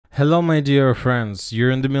Hello my dear friends,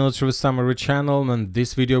 you're in the Military Summary channel, and in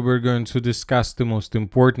this video we're going to discuss the most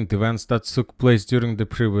important events that took place during the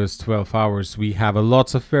previous 12 hours. We have a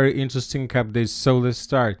lot of very interesting updates, so let's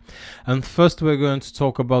start. And first we're going to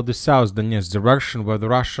talk about the South Donetsk direction, where the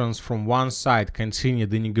Russians from one side continue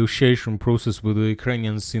the negotiation process with the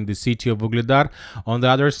Ukrainians in the city of Vuhledar. On the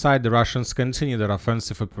other side, the Russians continue their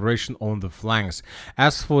offensive operation on the flanks.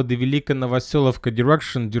 As for the Velika Novoselovka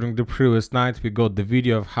direction, during the previous night we got the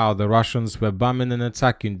video of how the Russians were bombing and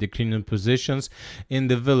attacking the Ukrainian positions in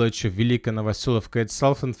the village of Velika Novoselovka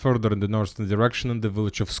itself, and further in the northern direction in the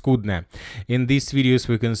village of Skudne. In these videos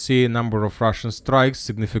we can see a number of Russian strikes,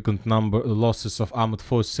 significant number losses of armored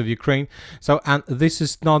forces of Ukraine. And this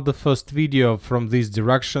is not the first video from this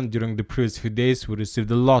direction. During the previous few days we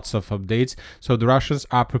received lots of updates, so the Russians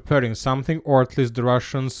are preparing something, or at least the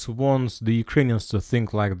Russians want the Ukrainians to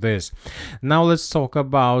think like this. Now let's talk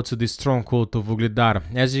about the stronghold of Vuhledar.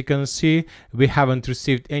 As you can see, we haven't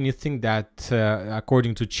received anything that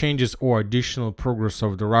according to changes or additional progress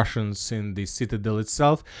of the Russians in the citadel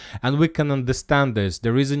itself, and we can understand this.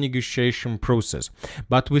 There is a negotiation process,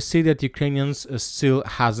 but we see that Ukrainians still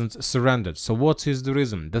hasn't surrendered. So what is the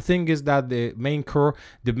reason? The thing is that the main corps,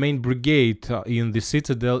 the main brigade in the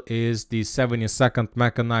citadel is the 72nd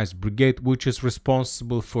Mechanized Brigade, which is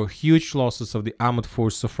responsible for huge losses of the armored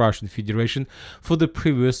forces of Russian Federation for the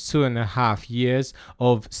previous 2.5 years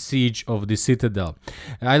of siege of the citadel.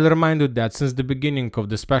 I'll remind you that since the beginning of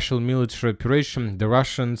the special military operation, the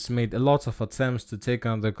Russians made a lot of attempts to take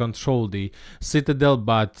under control the citadel,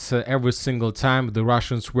 but every single time the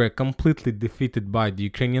Russians were completely defeated by the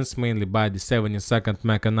Ukrainians, mainly by the 72nd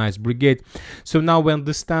Mechanized Brigade. So now we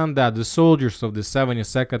understand that the soldiers of the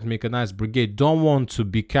 72nd Mechanized Brigade don't want to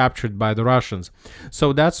be captured by the Russians.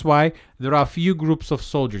 So that's why there are a few groups of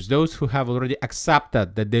soldiers, those who have already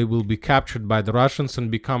accepted that they will be captured by the Russians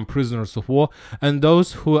and become prisoners of war, and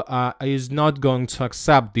those who is not going to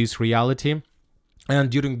accept this reality.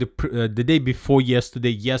 And during the day before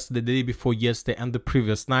yesterday, the day before yesterday, and the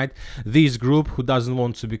previous night, this group who doesn't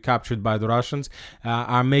want to be captured by the Russians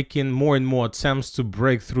are making more and more attempts to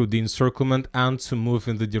break through the encirclement and to move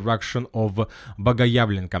in the direction of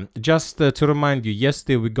Bogayavlenka. Just to remind you,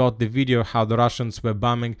 yesterday we got the video how the Russians were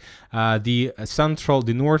bombing the central,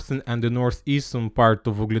 the northern and the northeastern part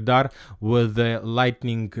of Vuhledar with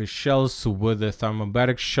lightning shells, with the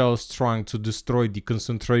thermobaric shells, trying to destroy the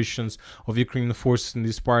concentrations of Ukrainian forces in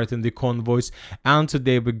this part in the convoys. And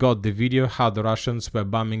today we got the video how the Russians were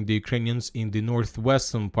bombing the Ukrainians in the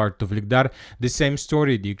northwestern part of Vuhledar. The same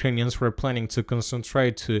story, the Ukrainians were planning to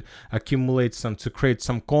concentrate, to accumulate some, to create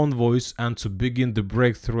some convoys and to begin the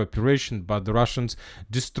breakthrough operation, but the Russians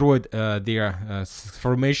destroyed their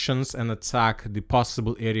formations and attacked the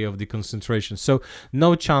possible area of the concentration. So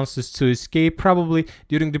no chances to escape. Probably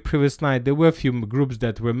during the previous night there were a few groups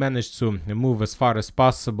that were managed to move as far as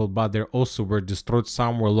possible, but there also were destroyed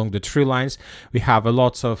somewhere along the tree lines. We have a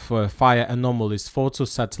lot of fire anomalies,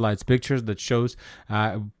 photos, satellites, pictures that shows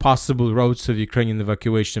possible routes of Ukrainian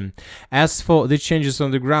evacuation. As for the changes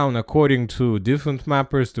on the ground, according to different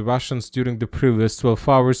mappers, the Russians during the previous 12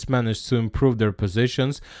 hours managed to improve their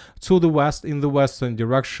positions to the west, in the western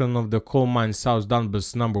direction of the coal mine South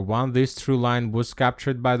Donbas number 1. This true line was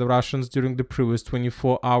captured by the Russians during the previous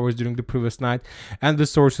 24 hours during the previous night, and the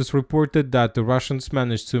sources reported that the Russians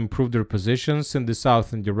managed to improve their positions in the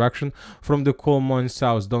southern direction from the coal mine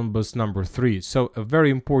South Donbas number 3. So a very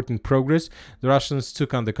important progress. The Russians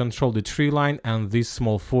took under control the tree line and this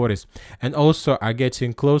small forest, and also are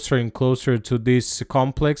getting closer and closer to this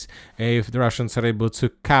complex. If the Russians are able to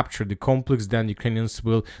capture the complex, then Ukrainians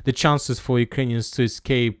will, the chances for Ukrainians to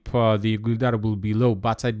escape the Vuhledar will be low.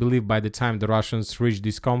 But I believe by the time the Russians reach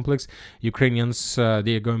this complex, Ukrainians, there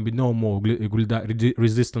are going to be no more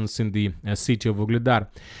resistance in the city of Vuhledar.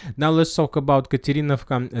 Now let's talk about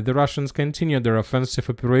Katerinovka. The Russians continue their offensive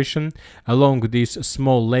operation along these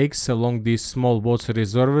small lakes, along these small water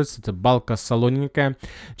reservoirs, the Balka Salonika.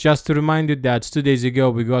 Just to remind you that 2 days ago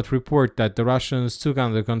we got report that the Russians took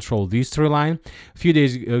under control this tree line. A few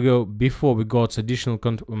days ago, before, we got additional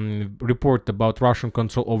report about Russian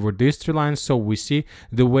control over this tree line. So we see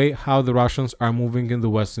the way how the Russians are moving in the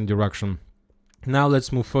western direction. Now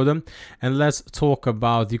let's move further and let's talk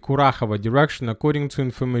about the Kurakhova direction. According to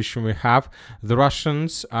information we have, the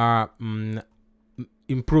Russians are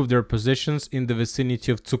improve their positions in the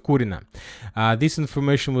vicinity of Tsukurina. This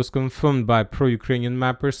information was confirmed by pro-Ukrainian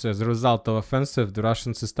mappers. As a result of offensive, the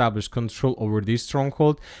Russians established control over this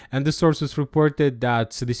stronghold, and the sources reported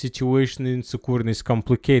that the situation in Tsukurina is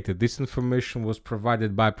complicated. This information was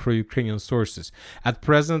provided by pro-Ukrainian sources. At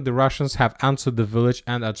present, the Russians have entered the village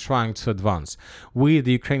and are trying to advance. We,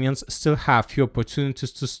 the Ukrainians, still have few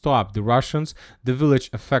opportunities to stop the Russians. The village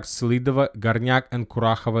affects Selydove, Gornyak, and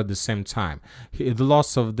Kurakhove at the same time. The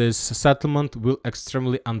loss of this settlement will be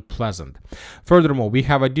extremely unpleasant. Furthermore, we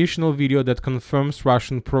have additional video that confirms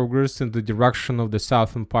Russian progress in the direction of the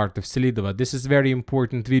southern part of Selydove. This is very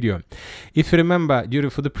important video. If you remember, during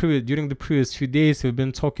the previous few days, we've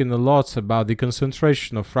been talking a lot about the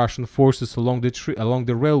concentration of Russian forces along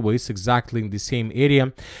the railways, exactly in the same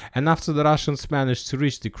area. And after the Russians managed to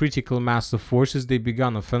reach the critical mass of forces, they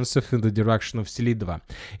began offensive in the direction of Selydove.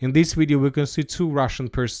 In this video, we can see two Russian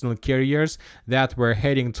personnel carriers that were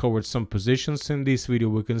heading towards some positions. In this video,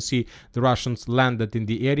 we can see the Russians landed in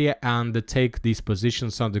the area and take these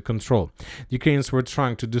positions under control. The Ukrainians were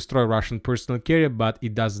trying to destroy Russian personnel carrier, but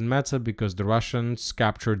it doesn't matter because the Russians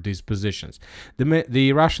captured these positions.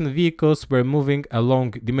 The Russian vehicles were moving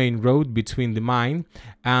along the main road between the mine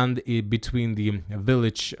and between the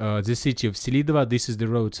village, the city of Selydove. This is the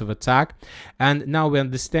roads of attack, and now we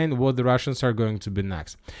understand what the Russians are going to be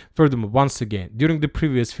next. Furthermore, once again, during the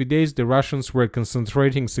previous few days, the Russians were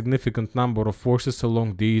concentrating significant number of forces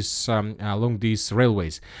along these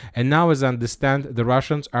railways, and now, as I understand, the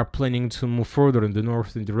Russians are planning to move further in the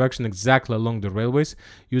northern direction, exactly along the railways,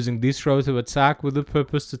 using this road of attack with the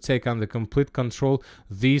purpose to take under complete control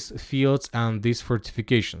these fields and these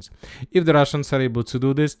fortifications. If the Russians are able to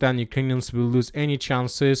do this, then Ukrainians will lose any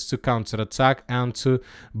chances to counterattack and to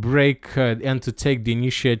break and to take the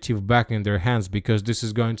initiative back in their hands, because this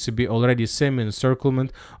is going to be already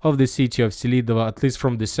semi-encirclement of the city of Selydove, at least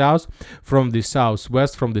from the south, from the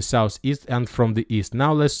southwest, from the southeast, and from the east.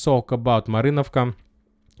 Now let's talk about Marinovka.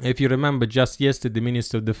 If you remember, just yesterday, the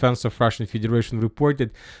Minister of Defense of Russian Federation reported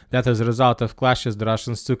that as a result of clashes, the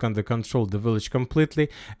Russians took under control the village completely.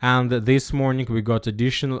 And this morning, we got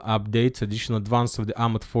additional updates, additional advance of the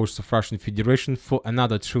armored force of Russian Federation for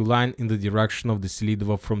another true line in the direction of the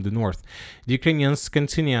Selydove from the north. The Ukrainians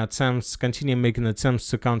continue making attempts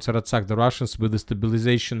to counterattack the Russians with the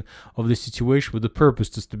stabilization of the situation, with the purpose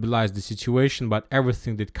to stabilize the situation, but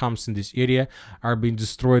everything that comes in this area are being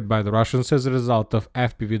destroyed by the Russians as a result of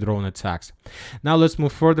FPV drone attacks. Now let's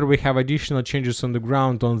move further. We have additional changes on the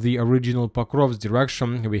ground on the original Pokrovsk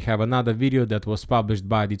direction. We have another video that was published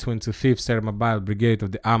by the 25th Air Mobile Brigade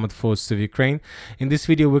of the Armored Forces of Ukraine. In this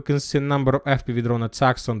video, we can see a number of FPV drone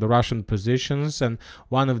attacks on the Russian positions, and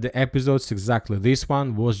one of the episodes, exactly this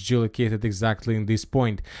one, was geolocated exactly in this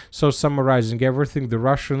point. So summarizing everything, the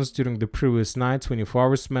Russians during the previous night, 24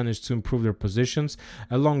 hours, managed to improve their positions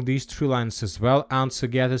along these three lines as well, and to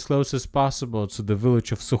get as close as possible to the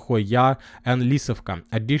village of Sukhoy Yar and Lisovka.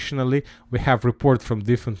 Additionally, we have reports from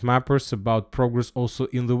different mappers about progress also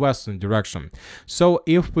in the western direction. So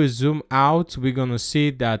if we zoom out, we're gonna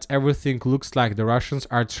see that everything looks like the Russians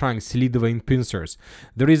are trying Selydove in pincers.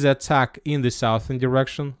 There is an attack in the southern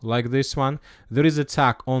direction, like this one. There is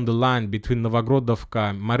attack on the line between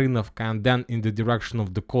Novogrodovka, Marinovka, and then in the direction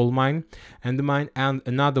of the coal mine. And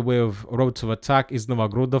another way of roads of attack is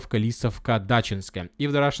Novogrodovka, Lisovka, Dachinske.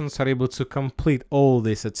 If the Russians are able to complete all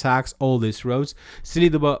these attacks, all these roads,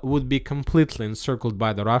 Selydove would be completely encircled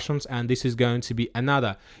by the Russians, and this is going to be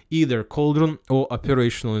another either Cauldron or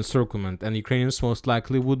operational encirclement, and Ukrainians most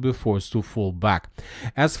likely would be forced to fall back.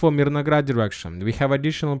 As for Mirnograd direction, we have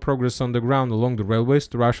additional progress on the ground along the railways.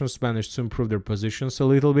 The Russians managed to improve their positions a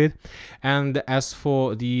little bit, and as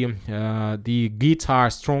for the Guitar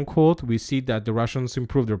stronghold, we see that the Russians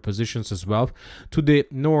improved their positions as well to the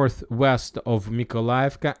northwest of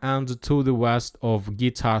Mykolaievka and to the west of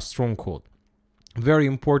Guitar stronghold. Very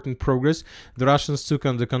important progress. The Russians took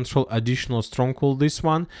under control additional stronghold, this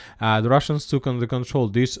one. The Russians took under control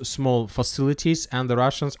these small facilities, and the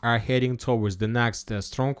Russians are heading towards the next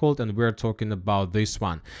stronghold, and we're talking about this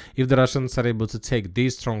one. If the Russians are able to take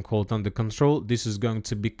this stronghold under control, this is going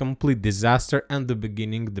to be complete disaster and the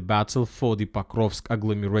beginning the battle for the Pokrovsk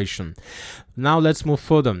agglomeration. Now let's move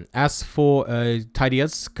further. As for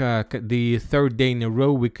Toretsk, the third day in a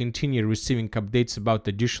row, we continue receiving updates about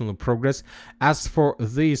additional progress. As for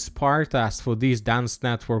this part, as for this dense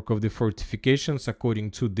network of the fortifications, according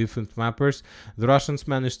to different mappers, the Russians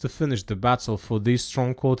managed to finish the battle for this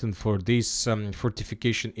stronghold and for this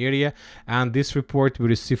fortification area. And this report we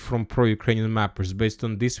received from pro-Ukrainian mappers. Based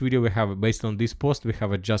on this video, based on this post, we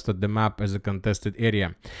have adjusted the map as a contested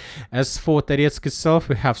area. As for Toretsk itself,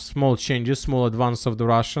 we have small changes small advance of the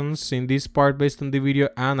Russians in this part based on the video,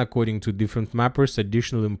 and according to different mappers,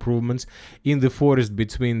 additional improvements in the forest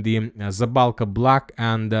between the Zabalka Black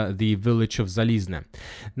and the village of Zalizne.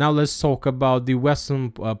 Now let's talk about the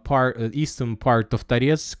western eastern part of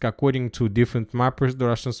Toretsk. According to different mappers, the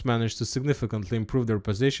Russians managed to significantly improve their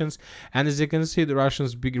positions, and as you can see, the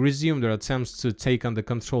Russians resumed their attempts to take under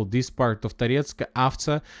control this part of Toretsk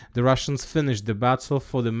after the Russians finished the battle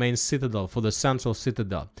for the main citadel, for the central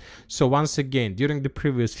citadel. So once again, during the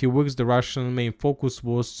previous few weeks, the Russian main focus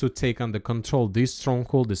was to take under control this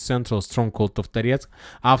stronghold, the central stronghold of Toretsk.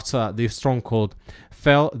 After the stronghold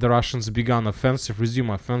fell, the Russians began resume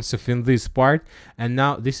offensive in this part, and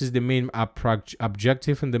now this is the main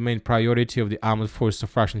objective and the main priority of the armed forces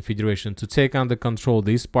of Russian Federation, to take under control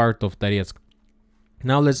this part of Toretsk.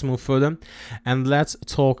 Now let's move further and let's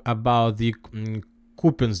talk about the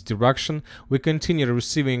Kupiansk direction. We continue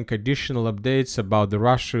receiving additional updates about the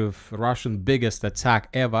Russian biggest attack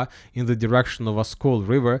ever in the direction of Oskol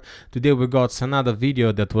River. Today we got another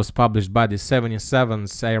video that was published by the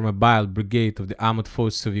 77th Air Mobile Brigade of the Armed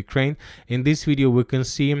Forces of Ukraine. In this video we can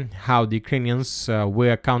see how the Ukrainians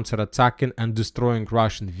were counterattacking and destroying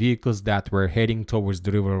Russian vehicles that were heading towards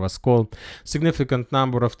the river of Oskol. Significant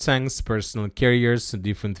number of tanks, personal carriers, and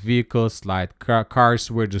different vehicles like cars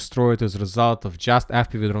were destroyed as a result of just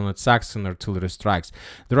FPV drone attacks and artillery strikes.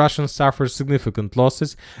 The Russians suffered significant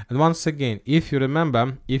losses, and once again, if you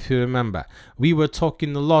remember, we were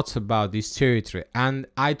talking a lot about this territory, and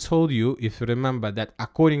I told you, if you remember, that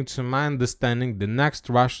according to my understanding, the next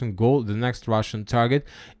Russian goal, the next Russian target,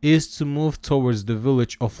 is to move towards the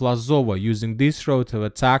village of Lazovo, using this route of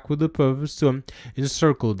attack with the purpose to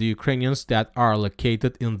encircle the Ukrainians that are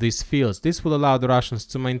located in these fields. This will allow the Russians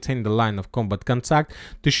to maintain the line of combat contact,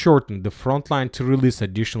 to shorten the front line, to release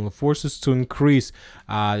additional forces, to increase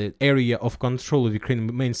the area of control of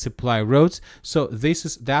Ukraine's main supply roads. So this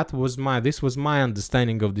was my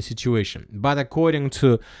understanding of the situation. But according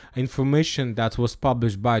to information that was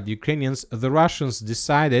published by the Ukrainians, the Russians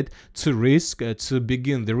decided to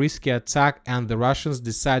begin the risky attack, and the Russians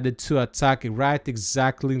decided to attack right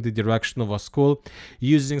exactly in the direction of Oskol,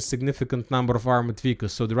 using significant number of armored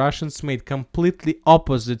vehicles. So the Russians made completely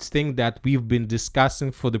opposite thing that we've been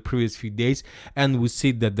discussing for the previous few days, and we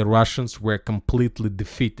see that the Russians were completely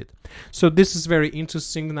defeated. So this is very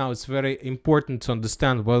interesting. Now it's very important to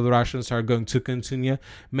understand whether the Russians are going to continue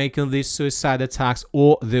making these suicide attacks,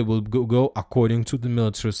 or they will go according to the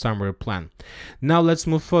military summary plan. Now let's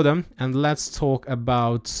move further and let's talk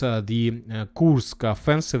about the Kursk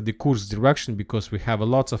offensive, the Kursk direction, because we have a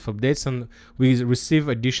lot of updates and we receive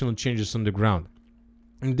additional changes on the ground.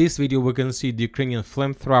 In this video we can see the Ukrainian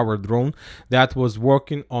flamethrower drone that was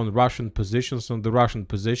working on Russian positions,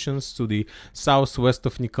 to the southwest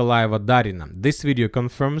of Nikolaeva Darina. This video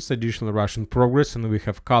confirms additional Russian progress, and we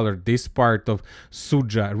have colored this part of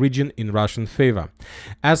Sudzha region in Russian favor.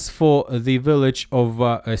 As for the village of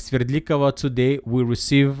Sverdlikova, today we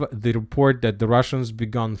receive the report that the Russians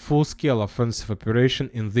began full-scale offensive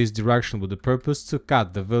operation in this direction with the purpose to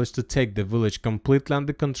cut the village, to take the village completely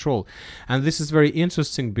under control. And this is very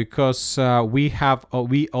interesting because we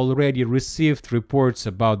already received reports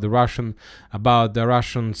about the Russians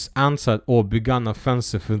answered or began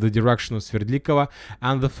offensive in the direction of Sverdlikova,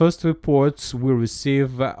 and the first reports we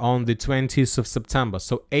received on the 20th of September.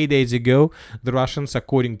 So 8 days ago, the Russians,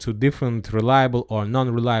 according to different reliable or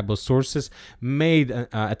non-reliable sources, made an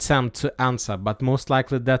attempt to answer, but most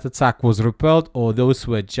likely that attack was repelled, or those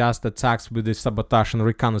were just attacks with the sabotage and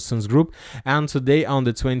reconnaissance group. And today, on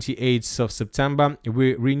the 28th of September,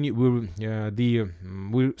 we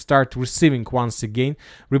start receiving once again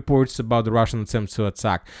reports about the Russian attempt to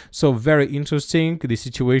attack. So very interesting. The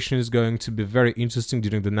situation is going to be very interesting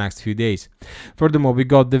during the next few days. Furthermore, we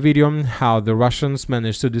got the video how the Russians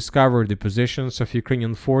managed to discover the positions of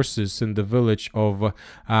Ukrainian forces in the village of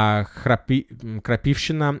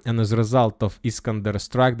Krapivshina, and as a result of Iskander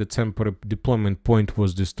strike, the temporary deployment point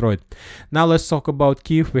was destroyed. Now let's talk about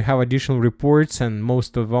Kiev. We have additional reports, and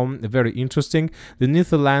most of them very interesting. The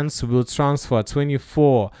Netherlands will transfer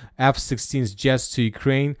 24 F-16 jets to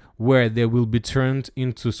Ukraine, where they will be turned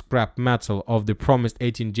into scrap metal. Of the promised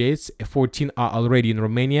 18 jets, 14 are already in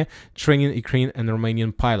Romania, training Ukrainian and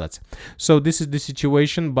Romanian pilots. So this is the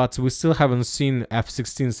situation, but we still haven't seen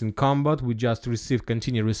F-16s in combat. We just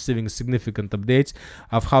continue receiving significant updates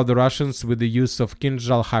of how the Russians, with the use of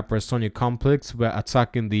Kinzhal hypersonic complex, were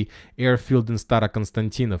attacking the airfield in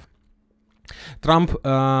Starokonstantinov. Trump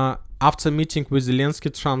After meeting with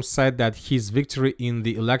Zelensky, Trump said that his victory in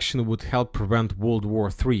the election would help prevent World War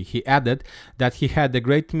III. He added that he had a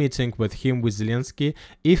great meeting with Zelensky.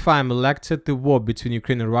 If I am elected, the war between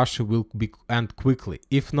Ukraine and Russia will end quickly.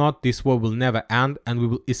 If not, this war will never end, and we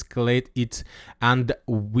will escalate it, and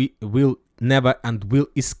we will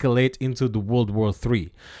escalate into the World War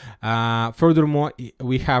III. Furthermore,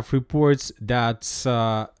 we have reports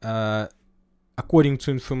that according to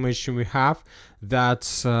information we have, that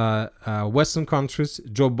Western countries,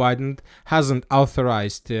 Joe Biden hasn't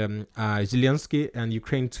authorized Zelensky and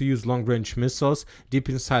Ukraine to use long-range missiles deep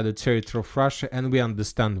inside the territory of Russia, and we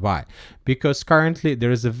understand why. Because currently there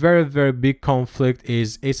is a very, very big conflict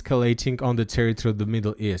is escalating on the territory of the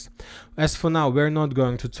Middle East. As for now, we're not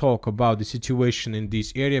going to talk about the situation in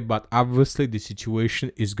this area, but obviously the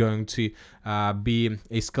situation is going to be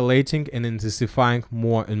escalating and intensifying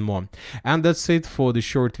more and more. And that's it for the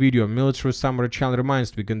short video. Military Summary channel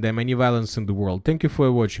reminds we condemn any violence in the world. Thank you for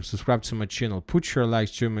watching. Subscribe to my channel, put your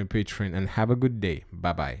likes, join my Patreon, and have a good day.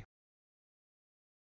 Bye bye.